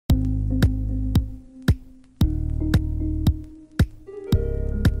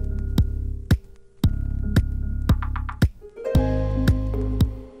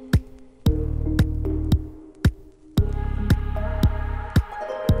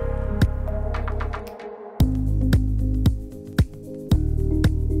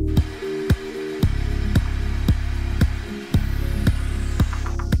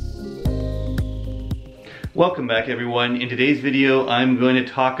Welcome back everyone. In today's video I'm going to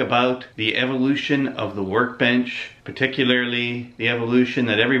talk about the evolution of the workbench, particularly the evolution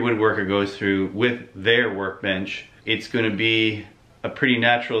that every woodworker goes through with their workbench. It's going to be a pretty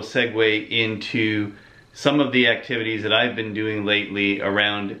natural segue into some of the activities that I've been doing lately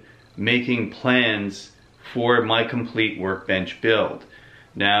around making plans for my complete workbench build.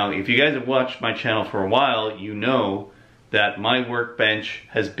 Now, if you guys have watched my channel for a while, you know that my workbench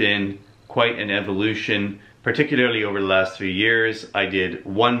has been quite an evolution, particularly over the last 3 years. I did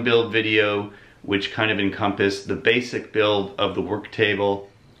one build video which kind of encompassed the basic build of the work table.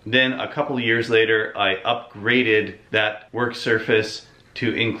 Then a couple of years later I upgraded that work surface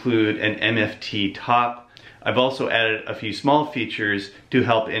to include an MFT top. I've also added a few small features to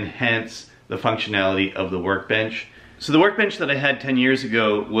help enhance the functionality of the workbench. So the workbench that I had 10 years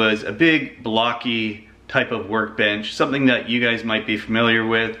ago was a big blocky type of workbench, something that you guys might be familiar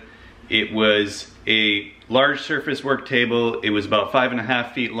with. It was a large surface work table. It was about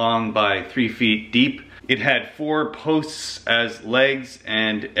 5.5 feet long by 3 feet deep. It had 4 posts as legs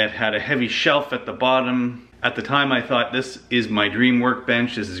and it had a heavy shelf at the bottom. At the time I thought, this is my dream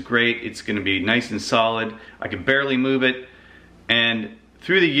workbench, this is great, it's going to be nice and solid, I could barely move it. And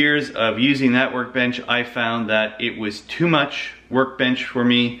through the years of using that workbench, I found that it was too much workbench for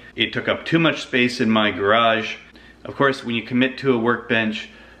me. It took up too much space in my garage. Of course, when you commit to a workbench,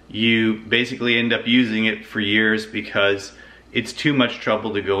 you basically end up using it for years because it's too much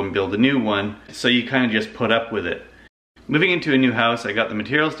trouble to go and build a new one, so you kind of just put up with it. Moving into a new house, I got the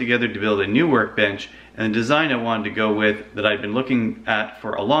materials together to build a new workbench, and the design I wanted to go with that I'd been looking at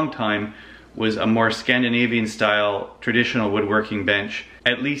for a long time was a more Scandinavian style traditional woodworking bench,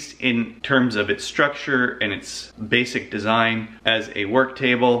 at least in terms of its structure and its basic design as a work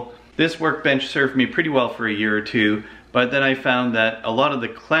table. This workbench served me pretty well for a year or two, but then I found that a lot of the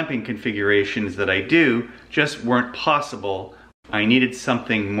clamping configurations that I do just weren't possible. I needed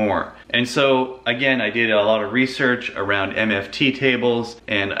something more. And so again, I did a lot of research around MFT tables,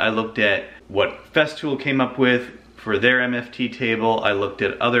 and I looked at what Festool came up with for their MFT table. I looked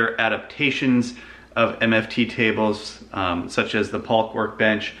at other adaptations of MFT tables, such as the Polk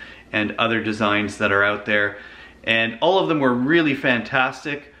workbench and other designs that are out there. And all of them were really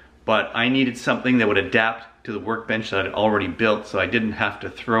fantastic, but I needed something that would adapt to the workbench that I'd already built, so I didn't have to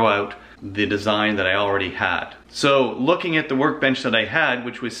throw out the design that I already had. So looking at the workbench that I had,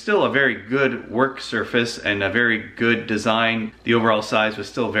 which was still a very good work surface and a very good design, the overall size was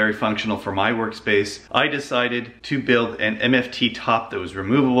still very functional for my workspace, I decided to build an MFT top that was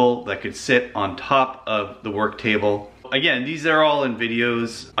removable, that could sit on top of the work table. Again, these are all in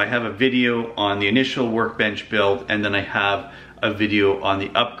videos. I have a video on the initial workbench build, and then I have a video on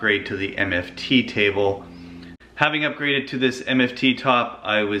the upgrade to the MFT table. Having upgraded to this MFT top,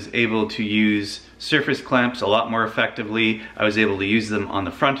 I was able to use surface clamps a lot more effectively. I was able to use them on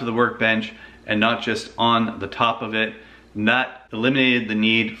the front of the workbench and not just on the top of it. And that eliminated the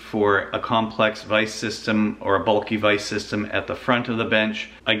need for a complex vise system or a bulky vise system at the front of the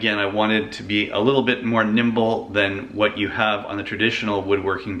bench. Again, I wanted to be a little bit more nimble than what you have on the traditional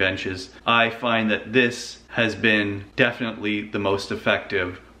woodworking benches. I find that this has been definitely the most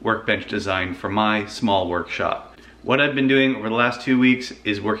effective workbench design for my small workshop. What I've been doing over the last 2 weeks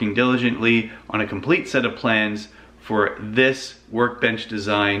is working diligently on a complete set of plans for this workbench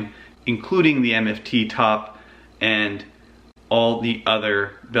design, including the MFT top and all the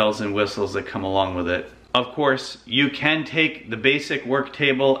other bells and whistles that come along with it. Of course, you can take the basic work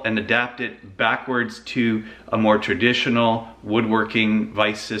table and adapt it backwards to a more traditional woodworking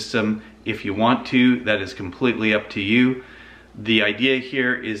vise system if you want to. That is completely up to you. The idea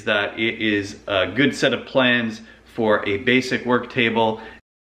here is that it is a good set of plans for a basic work table,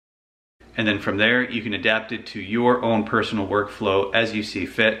 and then from there you can adapt it to your own personal workflow as you see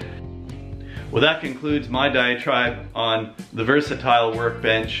fit. Well, that concludes my diatribe on the versatile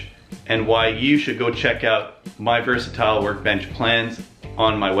workbench and why you should go check out my versatile workbench plans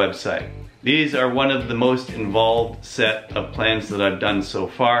on my website. These are one of the most involved set of plans that I've done so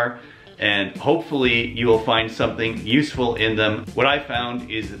far, and hopefully you will find something useful in them. What I found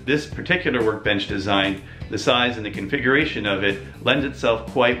is that this particular workbench design, the size and the configuration of it, lends itself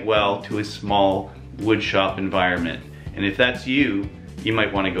quite well to a small wood shop environment. And if that's you, you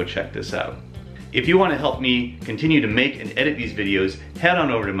might want to go check this out. If you want to help me continue to make and edit these videos, head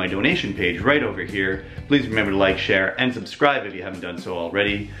on over to my donation page right over here. Please remember to like, share, and subscribe if you haven't done so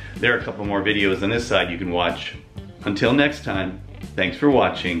already. There are a couple more videos on this side you can watch. Until next time, thanks for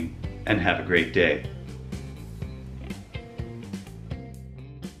watching, and have a great day.